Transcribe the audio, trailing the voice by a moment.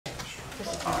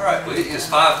All right, well, it's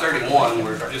 5:31.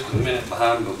 We're just a minute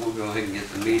behind, but we'll go ahead and get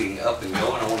the meeting up and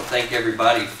going. I want to thank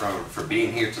everybody for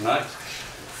being here tonight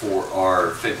for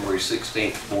our February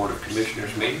 16th Board of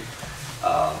Commissioners meeting.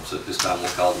 So at this time,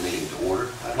 we'll call the meeting to order.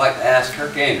 I'd like to ask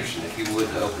Kirk Anderson, if you would,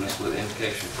 to open us with an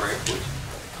invocation prayer, please.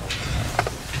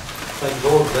 Thank you,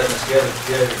 Lord, for letting us gather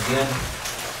together again.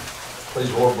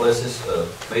 Please, Lord, bless this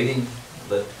meeting.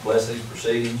 Bless these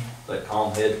proceedings. Let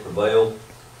calm heads prevail.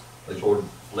 Please, Lord,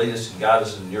 lead us and guide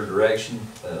us in your direction.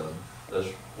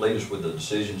 Lead us with the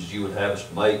decisions you would have us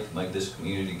to make this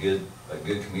community a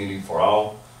good community for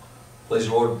all. Please,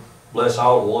 Lord, bless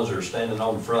all the ones that are standing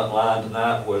on the front line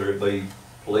tonight, whether it be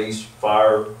police,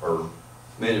 fire, or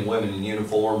men and women in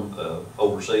uniform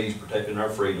overseas protecting our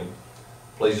freedom.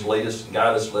 Please lead us and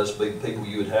guide us. Let us be the people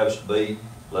you would have us to be.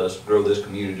 Let us grow this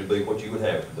community to be what you would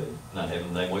have it to be. In thy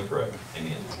heavenly name we pray.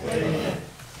 Amen. Amen.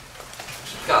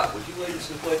 Scott, would you lead us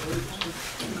in the pledge of allegiance?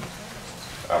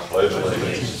 I pledge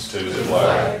allegiance to the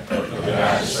flag of the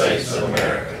United States of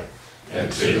America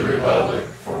and to the republic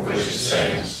for which it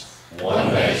stands,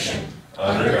 one nation,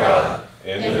 under God,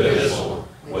 indivisible,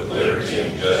 with liberty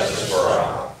and justice for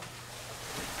all.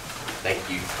 Thank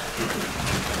you.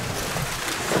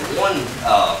 One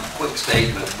quick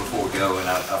statement before we go, and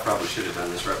I probably should have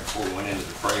done this right before we went into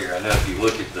the prayer. I know if you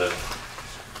look at the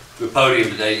podium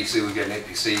today, you see we've got an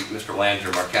empty seat. Mr.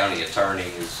 Landrum, our county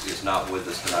attorney, is not with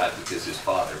us tonight because his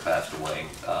father passed away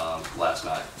last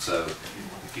night. So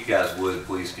if you guys would,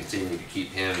 please continue to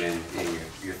keep him in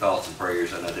your thoughts and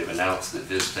prayers. I know they've announced that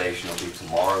visitation will be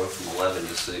tomorrow from 11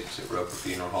 to 6 at Roper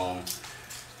Funeral Home,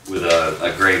 with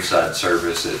a graveside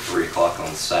service at 3 o'clock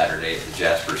on Saturday at the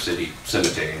Jasper City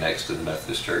Cemetery next to the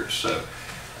Methodist Church. So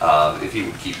if you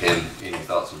would keep him in your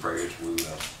thoughts and prayers, we would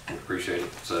appreciate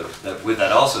it. So with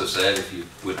that also said, if you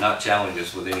would not challenge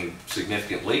us with any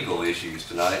significant legal issues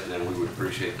tonight, then we would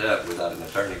appreciate that. Without an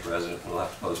attorney present, we'll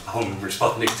have to postpone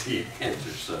responding to your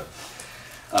answers. So,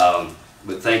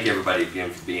 but thank everybody again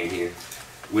for being here.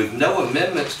 With no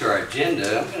amendments to our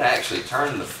agenda, I'm going to actually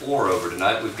turn the floor over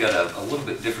tonight. We've got a little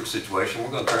bit different situation. We're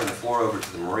going to turn the floor over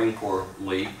to the Marine Corps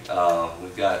League.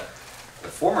 We've got a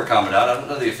former commandant, I don't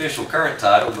know the official current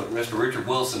title, but Mr. Richard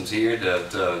Wilson's here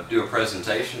to do a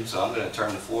presentation. So I'm going to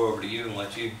turn the floor over to you and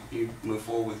let you move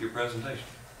forward with your presentation.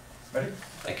 Ready?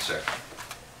 Thank you, sir.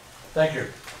 Thank you.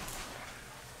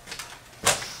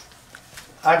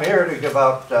 I'm here to give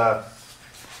out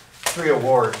 3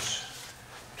 awards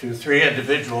to 3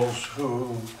 individuals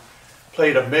who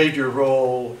played a major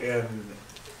role in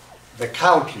the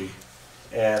county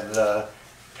and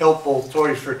helped both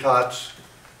Toys for Tots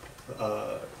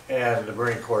and the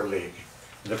Marine Corps League.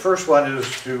 And the first one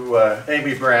is to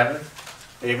Amy Brandon.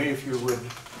 Amy, if you would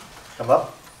come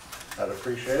up, I'd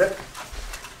appreciate it.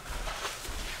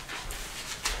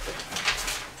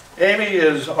 Amy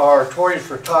is our Toys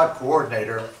for Tot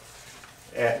coordinator.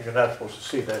 And you're not supposed to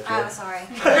see that yet. Oh, sorry.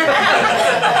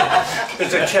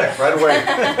 It's a check right away.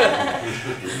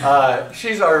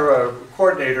 She's our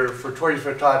coordinator for Toys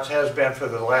for Tots, has been for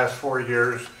the last 4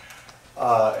 years.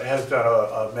 Has done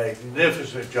a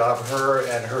magnificent job, her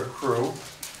and her crew.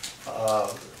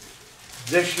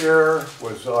 This year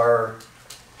was our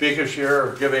biggest year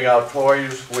of giving out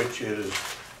toys, which is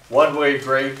one way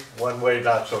great, one way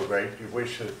not so great. You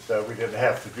wish that we didn't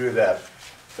have to do that.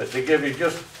 But to give you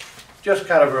just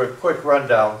kind of a quick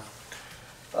rundown.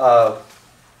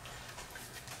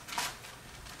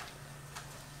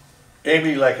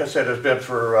 Amy, like I said, has been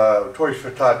for Toys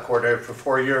for Tot coordinator for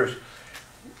 4 years.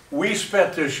 We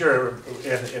spent this year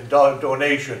in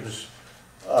donations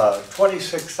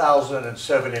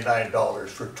 $26,079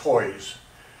 for toys,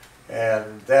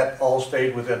 and that all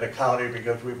stayed within the county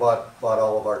because we bought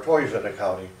all of our toys in the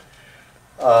county.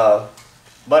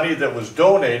 Money that was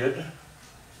donated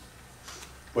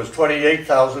was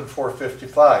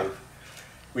 $28,455.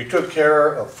 We took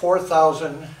care of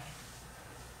 4,000.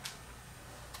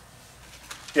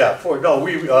 Yeah,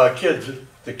 kids.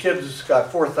 The kids got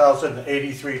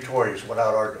 4,083 toys went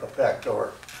out our back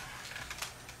door,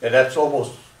 and that's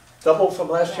almost double from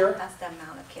last year. That's the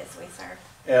amount of kids we serve.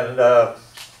 And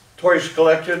toys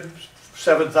collected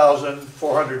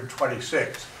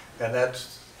 7,426, and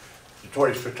that's the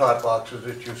Toys for Tot boxes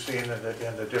that you've seen in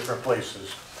the different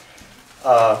places.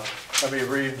 Let me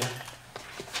read.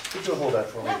 Could you hold that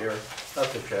for me here?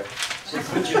 Not the check.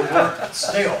 Put you to work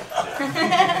still.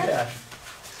 Yeah.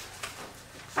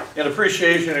 In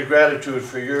appreciation and gratitude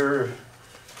for your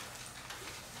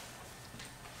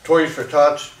Toys for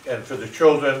Tots and for the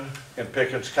children in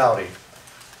Pickens County.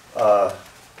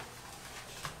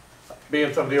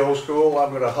 Being from the old school, I'm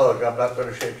going to hug. I'm not going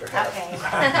to shake your hand. Okay.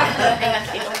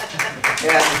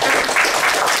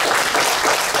 Thank you.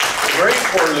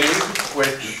 League,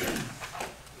 which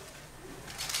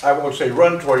I won't say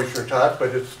run Toys for Tots, but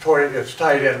it's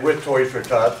tied in with Toys for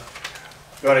Tots.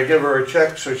 Going to give her a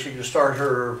check so she can start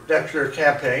her next year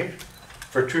campaign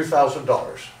for $2,000.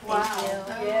 Wow.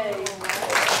 Yay.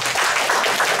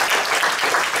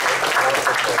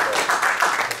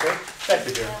 Okay? Thank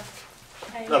you, dear.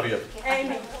 Love you.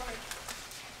 Amy,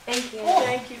 Thank you.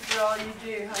 thank you for all you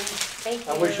do, honey. Thank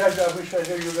you. I wish I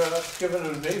knew you were gonna give it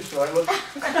to me, so I look.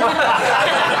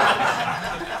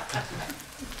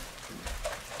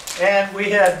 And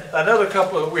we had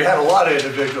we had a lot of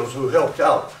individuals who helped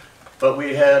out, but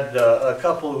we had a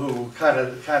couple who kind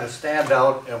of stand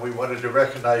out, and we wanted to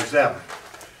recognize them.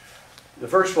 The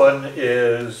first one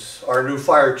is our new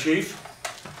fire chief.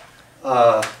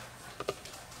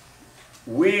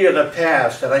 We in the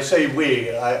past, and I say we,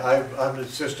 I'm the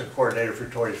assistant coordinator for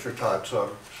Toys for Tots, so I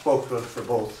spoke for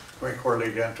both Marine Corps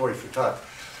League and Toys for Tots.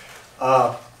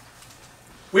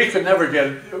 We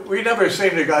never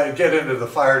seemed to get into the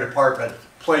fire department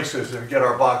places and get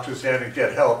our boxes in and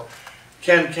get help.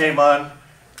 Ken came on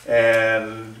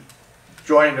and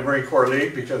joined the Marine Corps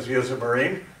League because he is a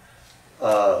Marine,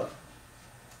 and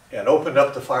opened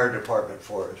up the fire department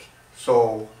for us.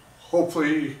 So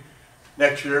hopefully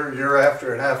next year, year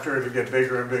after, and after, it'll get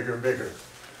bigger and bigger and bigger.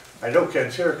 I know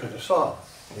Ken's here because I saw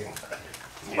him.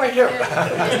 Right here.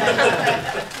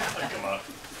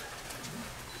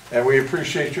 And we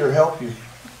appreciate your help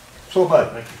so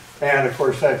much. And of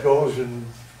course, that goes, and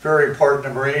very important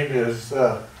to Marine is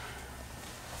the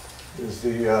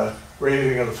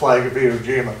raising of the flag of Iwo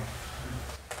Jima.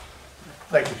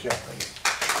 Thank you, Ken.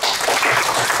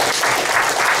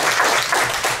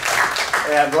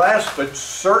 And last but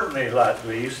certainly not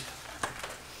least,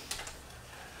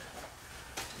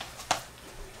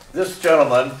 this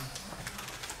gentleman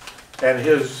and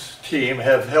his team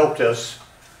have helped us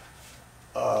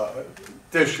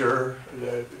this year.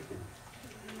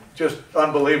 Just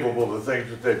unbelievable the things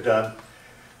that they've done.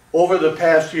 Over the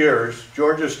past years,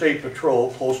 Georgia State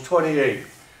Patrol, Post 28,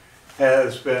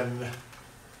 has been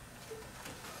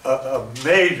a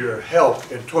major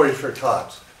help in Toys for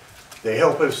Tots. They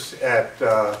help us at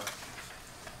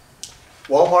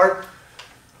Walmart.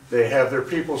 They have their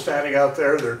people standing out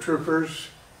there, their troopers,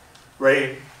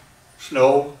 rain,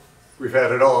 snow, we've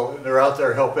had it all. They're out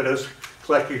there helping us,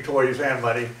 collecting toys and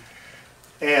money.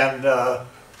 And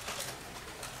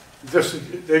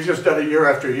they've just done it year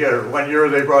after year. One year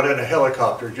they brought in a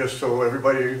helicopter just so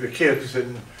everybody, the kids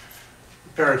and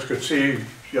parents could see,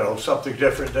 something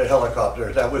different than a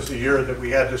helicopter. That was the year that we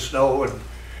had the snow and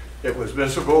it was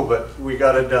miserable, but we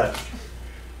got it done.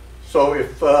 So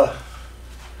if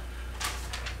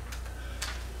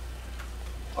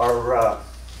our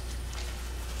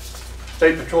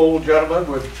State Patrol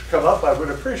gentleman would come up, I would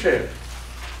appreciate it.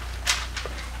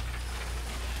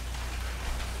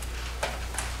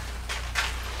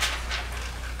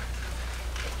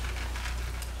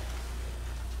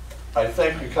 I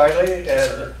thank you kindly,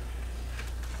 and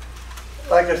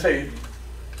like I say,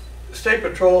 State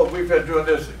Patrol, we've been doing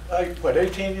this,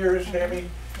 18 years, Amy?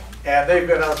 And they've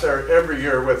been out there every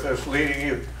year with us, leading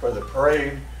you for the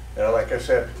parade. Like I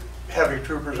said, having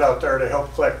troopers out there to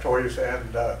help collect toys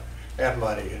and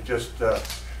money. And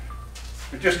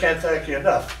we just can't thank you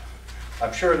enough.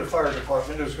 I'm sure the fire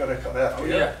department is going to come after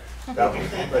you. Yeah.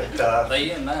 But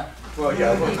They in that. well,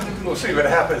 yeah, we'll see what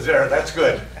happens there. That's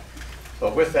good.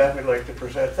 But with that, we'd like to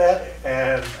present that.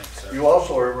 And Thanks, sir. you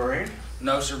also are a Marine.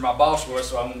 No, sir, my boss was,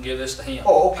 so I'm gonna give this to him.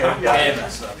 Oh, okay, yeah. Kevin,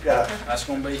 so Yeah, that's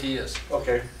gonna be his.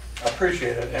 okay. I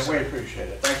appreciate it, and Yes, we sir. appreciate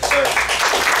it. Thank you, sir.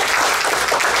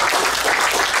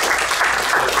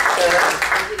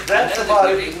 And that's I about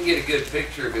know that it. you can get a good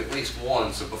picture of at least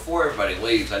one, so before everybody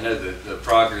leaves, I know the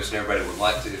progress and everybody would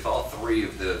like to, if all three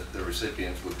of the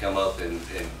recipients would come up and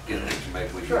get a picture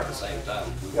made with you at the same time,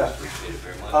 we would Yeah. appreciate it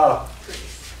very much.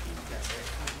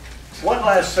 One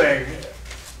last thing,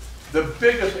 the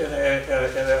biggest,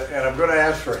 and I'm gonna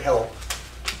ask for help,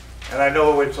 and I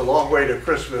know it's a long way to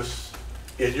Christmas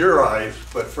in your eyes,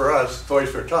 but for us, Toys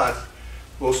for Tots,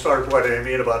 we'll start,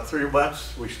 in about 3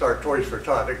 months, we start Toys for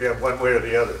Tots again, one way or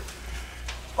the other.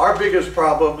 Our biggest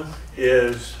problem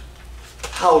is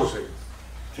housing.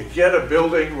 To get a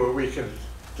building where we can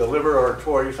deliver our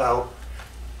toys out,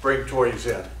 bring toys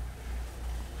in.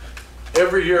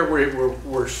 Every year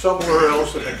we're somewhere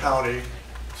else in the county,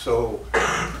 so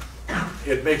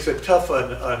it makes it tough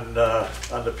on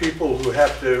the people who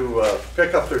have to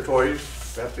pick up their toys,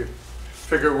 have to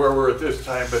figure where we're at this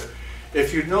time. But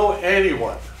if you know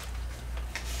anyone,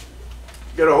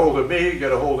 get a hold of me,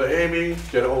 get a hold of Amy,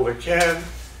 get a hold of Ken,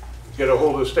 get a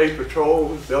hold of State Patrol,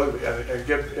 they'll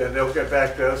get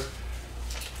back to us.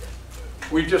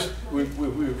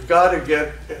 we've got to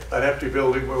get an empty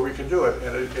building where we can do it,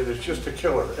 and it's just a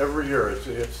killer every year. It's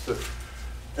the,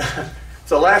 it's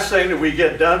the last thing that we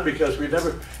get done because we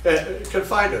never can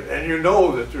find it. And you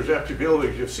know that there's empty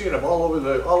buildings, you've seen them all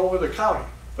over the county,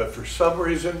 but for some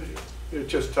reason, it's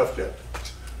just tough to get.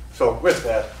 So with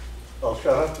that, I'll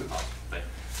shut up.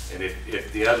 And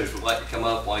if the others would like to come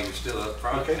up while you're still up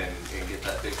front Okay. and get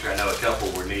that picture. I know a couple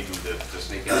were needing to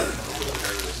sneak out a little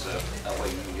early, so that way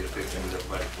you can get a picture with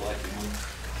everybody collected.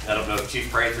 I don't know if Chief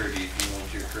Prather, do you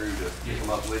want your crew to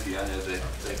come up with you? I know that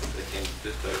they can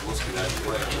just, we'll scoot out of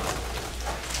your way.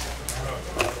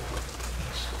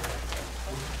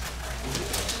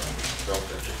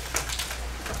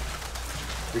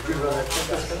 You good with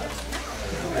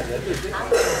that picture?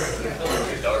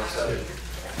 Dark side.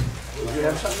 Do you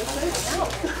have something to say?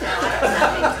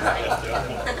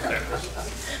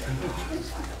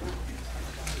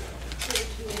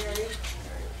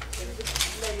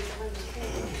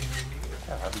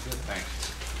 That'd be good, thanks.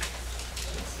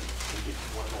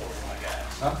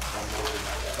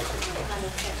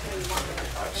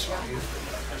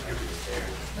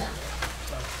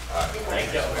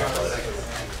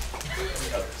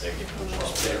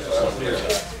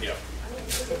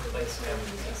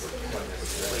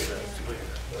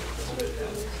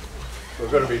 We're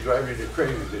going to be driving you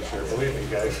crazy this year, believe me,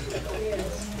 guys.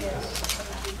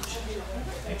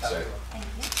 Thanks, sir.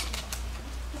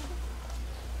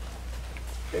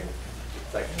 Okay,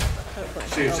 thank you.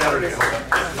 See you Saturday.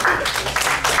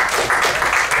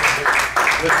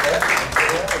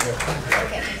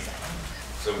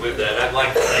 So with that, I'd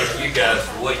like to thank you guys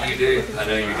for what you do. I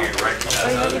know you're here to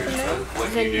recognize others for what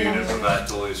you do to provide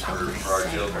toys for our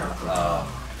children.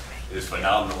 It's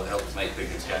phenomenal. It helps make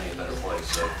Pickens County a better place.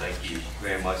 So thank you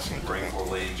very much to the Green Corps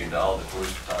League and to all the For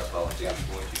Tots volunteers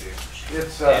for what you do.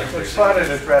 It's fun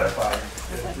and it's gratifying.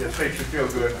 It makes you feel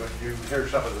good when you hear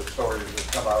some of the stories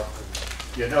that come out.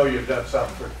 You know you've done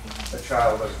something for a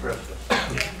child on Christmas.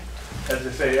 As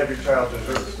they say, every child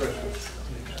deserves Christmas.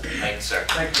 Thanks, sir.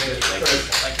 Thank you. Thank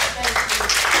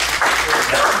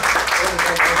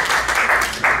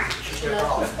you.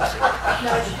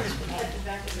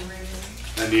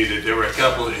 I needed, there were a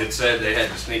couple that had said they had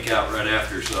to sneak out right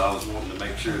after, so I was wanting to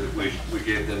make sure that we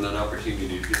gave them that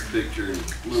opportunity to get the picture and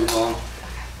move on.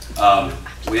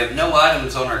 We have no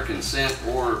items on our consent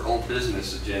or old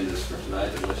business agendas for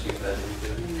tonight unless you've had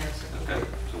anything. Okay,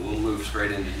 so we'll move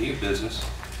straight into new business.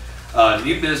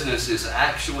 New business is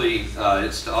actually,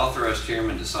 it's to authorize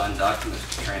chairman to sign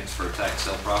documents to transfer tax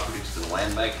sale properties to the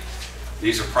land bank.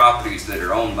 These are properties that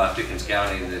are owned by Pickens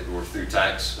County that were through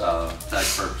tax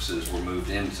purposes were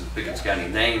moved into the Pickens County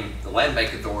name. The land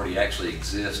bank authority actually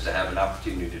exists to have an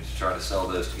opportunity to try to sell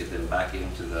those to get them back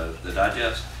into the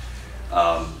digest.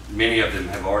 Many of them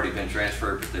have already been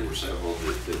transferred, but there were several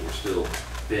that were still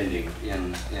pending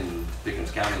in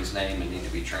Pickens County's name and need to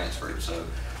be transferred. So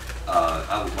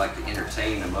I would like to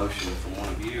entertain a motion from one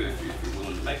of you, if you're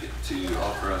willing to make it, to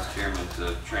authorize chairman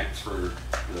to transfer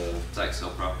the tax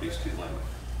sale properties to the land bank.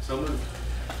 So moved.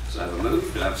 So I have a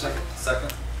move. Do I have a second?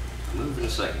 Second. Move in a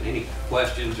second. Any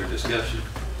questions or discussion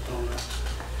on that?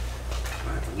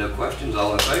 All right, no questions.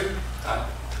 All in favor? Aye.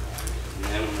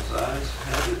 Unanimous ayes.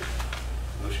 Have it.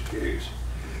 Motion carries.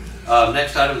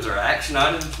 Next items are action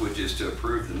items, which is to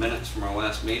approve the minutes from our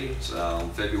last meetings.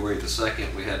 On February the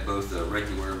 2nd, we had both a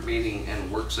regular meeting and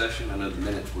a work session. I know the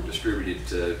minutes were distributed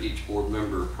to each board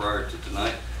member prior to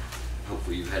tonight.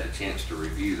 Hopefully you've had a chance to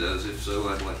review those. If so,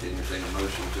 I'd like to entertain a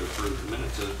motion to approve the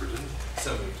minutes as presented.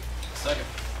 So moved. Second.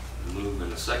 Move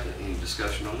in a second. Any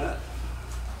discussion on that?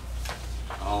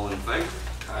 All in favor?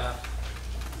 Aye.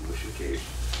 Motion carries.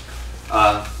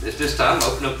 At this time,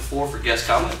 open up the floor for guest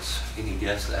comments. Any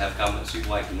guests that have comments you'd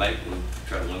like to make, we'll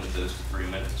try to limit those to 3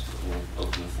 minutes, but we'll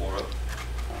open the floor up.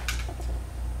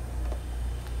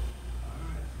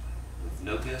 With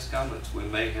no guest comments, we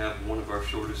may have one of our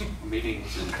shortest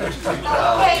meetings in history.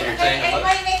 Okay,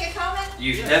 anybody make a comment?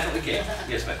 You definitely can.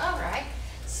 Yes, ma'am. All right.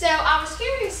 So I was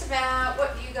curious about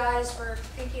what you guys were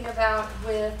thinking about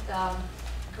with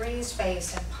green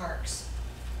space and parks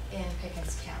in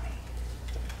Pickens County.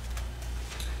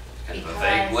 Kind of a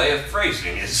vague way of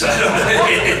phrasing it. So.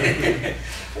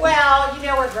 Well, you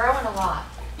know, we're growing a lot.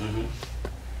 Mm-hmm.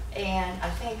 And I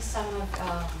think some of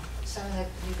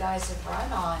you guys have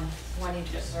run on wanting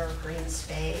to preserve green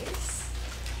space.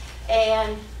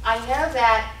 And I know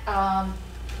that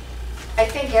I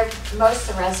think most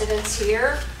of the residents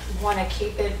here want to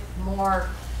keep it more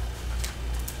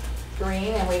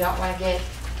green, and we don't want to get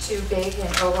too big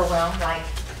and overwhelmed like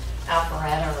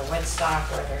Alpharetta or Woodstock,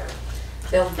 where they're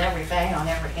building everything on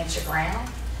every inch of ground.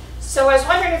 So I was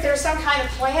wondering if there's some kind of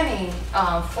planning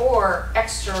for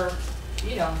extra,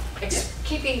 you know,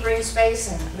 keeping green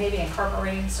space and maybe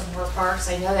incorporating some more parks.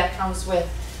 I know that comes with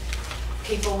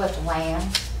people with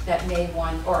land that may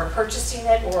want, or purchasing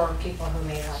it, or people who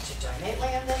may want to donate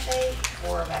land that they,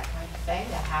 or that kind of thing.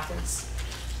 That happens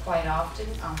quite often.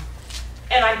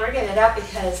 And I'm bringing it up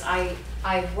because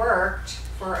I worked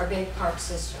for a big park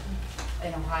system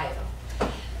in Ohio.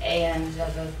 And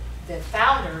the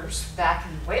founders,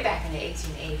 way back in the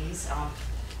 1880s,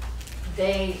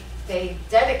 they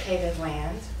dedicated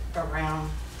land around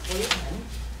Cleveland,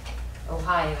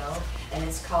 Ohio, and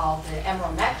it's called the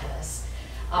Emerald Necklace.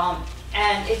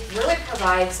 And it really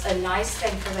provides a nice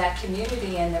thing for that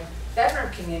community and the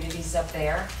veteran communities up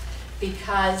there,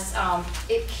 because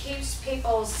it keeps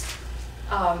people's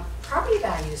property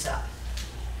values up.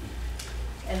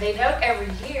 And they vote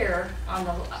every year on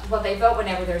the, well, they vote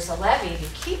whenever there's a levy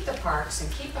to keep the parks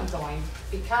and keep them going,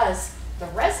 because the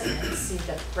residents see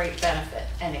the great benefit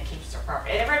and it keeps their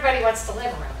property. And everybody wants to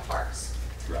live around the parks.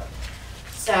 Right.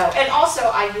 So, and also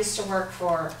I used to work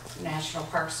for National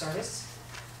Park Service,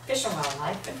 Fish and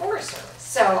Wildlife, and Forest Service.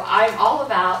 So I'm all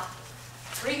about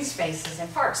green spaces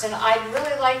and parks, and I'd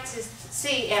really like to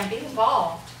see and be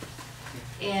involved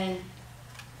in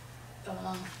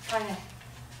kind of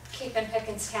keeping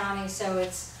Pickens County so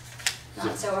it's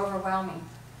not so overwhelming.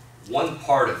 One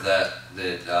part of that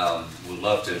would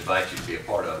love to invite you to be a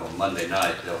part of on Monday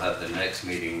night. They'll have the next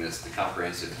meeting that's the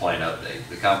comprehensive plan update.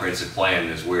 The comprehensive plan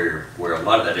is where a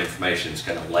lot of that information is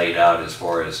kind of laid out as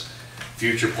far as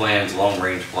future plans,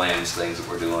 long-range plans, things that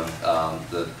we're doing.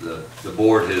 The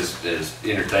board has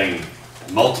entertained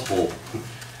multiple,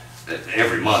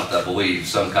 every month I believe,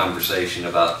 some conversation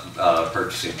about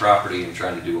purchasing property and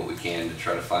trying to do what we can to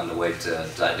try to find a way to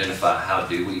identify how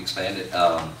do we expand it.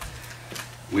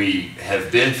 We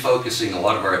have been focusing a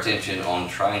lot of our attention on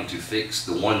trying to fix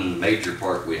the one major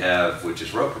park we have, which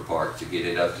is Roper Park, to get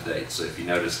it up to date. So if you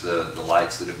notice the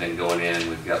lights that have been going in,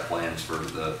 we've got plans for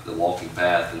the walking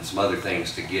path and some other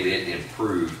things to get it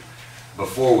improved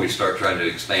before we start trying to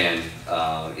expand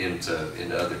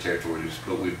into other territories.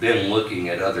 But we've been looking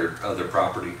at other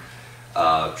property,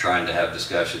 trying to have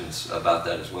discussions about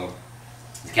that as well.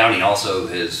 The county also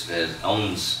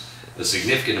owns a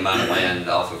significant amount of land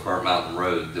off of Burnt Mountain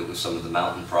Road that was some of the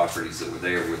mountain properties that were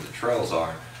there where the trails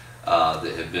are,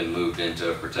 that have been moved into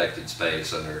a protected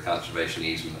space under a conservation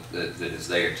easement that is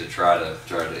there to try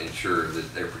to ensure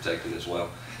that they're protected as well.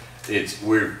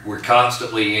 We're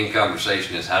constantly in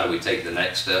conversation as how do we take the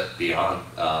next step beyond,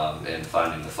 and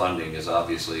finding the funding is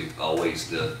obviously always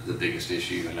the biggest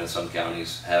issue. I know some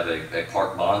counties have a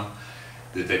park bond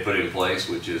that they put in place,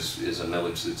 which is a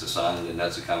millage that's assigned, and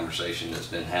that's a conversation that's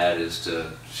been had as to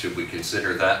should we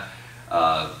consider that.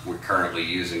 We're currently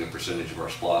using a percentage of our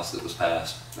SPLOS that was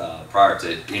passed prior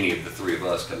to any of the three of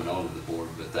us coming onto the board,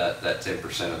 but that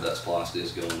 10% of that SPLOS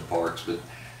is going to parks. But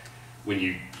when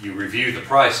you review the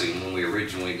pricing, when we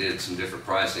originally did some different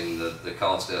pricing, the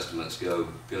cost estimates go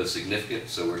significant.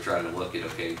 So we're trying to look at,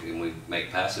 okay, can we make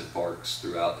passive parks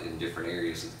throughout in different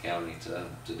areas of the county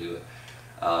to do it.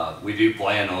 We do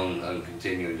plan on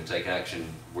continuing to take action.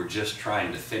 We're just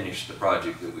trying to finish the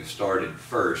project that we've started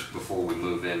first before we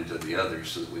move into the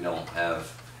others, so that we don't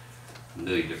have a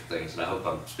million different things. And I hope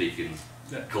I'm speaking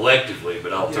collectively,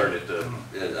 but I'll turn it to,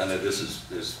 I know this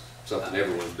is something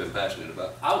everyone's been passionate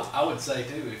about. I would say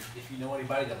too, if you know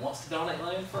anybody that wants to donate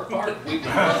land for a park, we would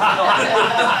love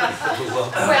to donate.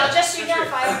 Well, just so you know,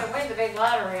 if I ever win the big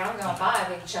lottery, I'm gonna buy a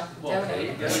big chunk and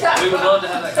donate. We would love to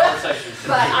have that conversation.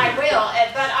 But I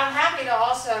will, but I'm happy to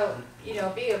also, you know,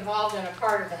 be involved in a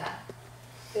part of that,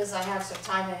 because I have some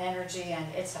time and energy, and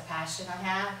it's a passion I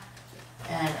have.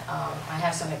 And I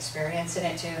have some experience in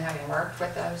it too, having worked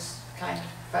with those kind of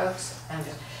folks. And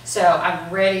so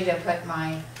I'm ready to put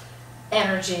my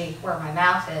energy where my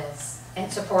mouth is and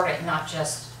support it, not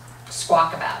just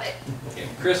squawk about it. Yeah,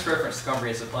 Chris referenced the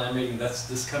comprehensive plan meeting. That's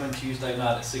this coming Tuesday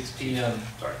night at 6 p.m.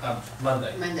 Sorry,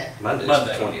 Monday. Monday's Monday. the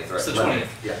 20th, right? It's the 20th.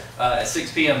 Yeah. At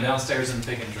 6 p.m. downstairs in the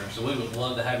Pickens room. So we would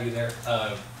love to have you there.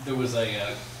 There was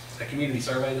a community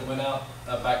survey that went out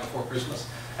back before Christmas.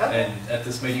 Okay. And at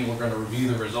this meeting, we're going to review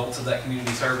the results of that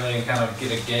community survey and kind of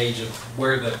get a gauge of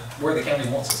where the county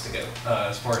wants us to go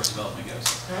as far as development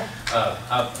goes. Right.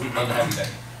 We'd love to have you there.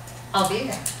 I'll be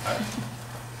there. All right.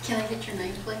 Can I get your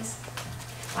name, please?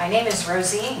 My name is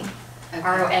Rosine,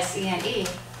 R-O-S-E-N-E,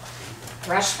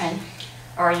 Rushman,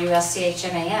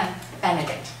 R-U-S-C-H-M-A-N,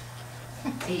 Benedict,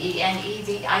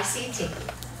 B-E-N-E-D-I-C-T.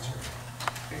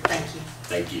 Thank you.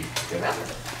 Thank you. You're welcome.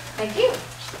 Thank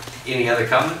you. Any other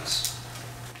comments?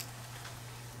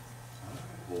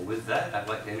 Well, with that, I'd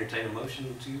like to entertain a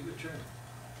motion to adjourn.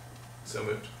 So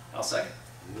moved. I'll second.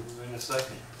 Move in a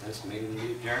second. This meeting will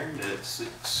be adjourned at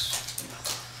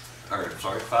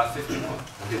 5:51.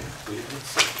 We didn't get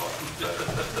 6 o'clock.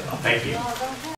 Thank you. No, don't have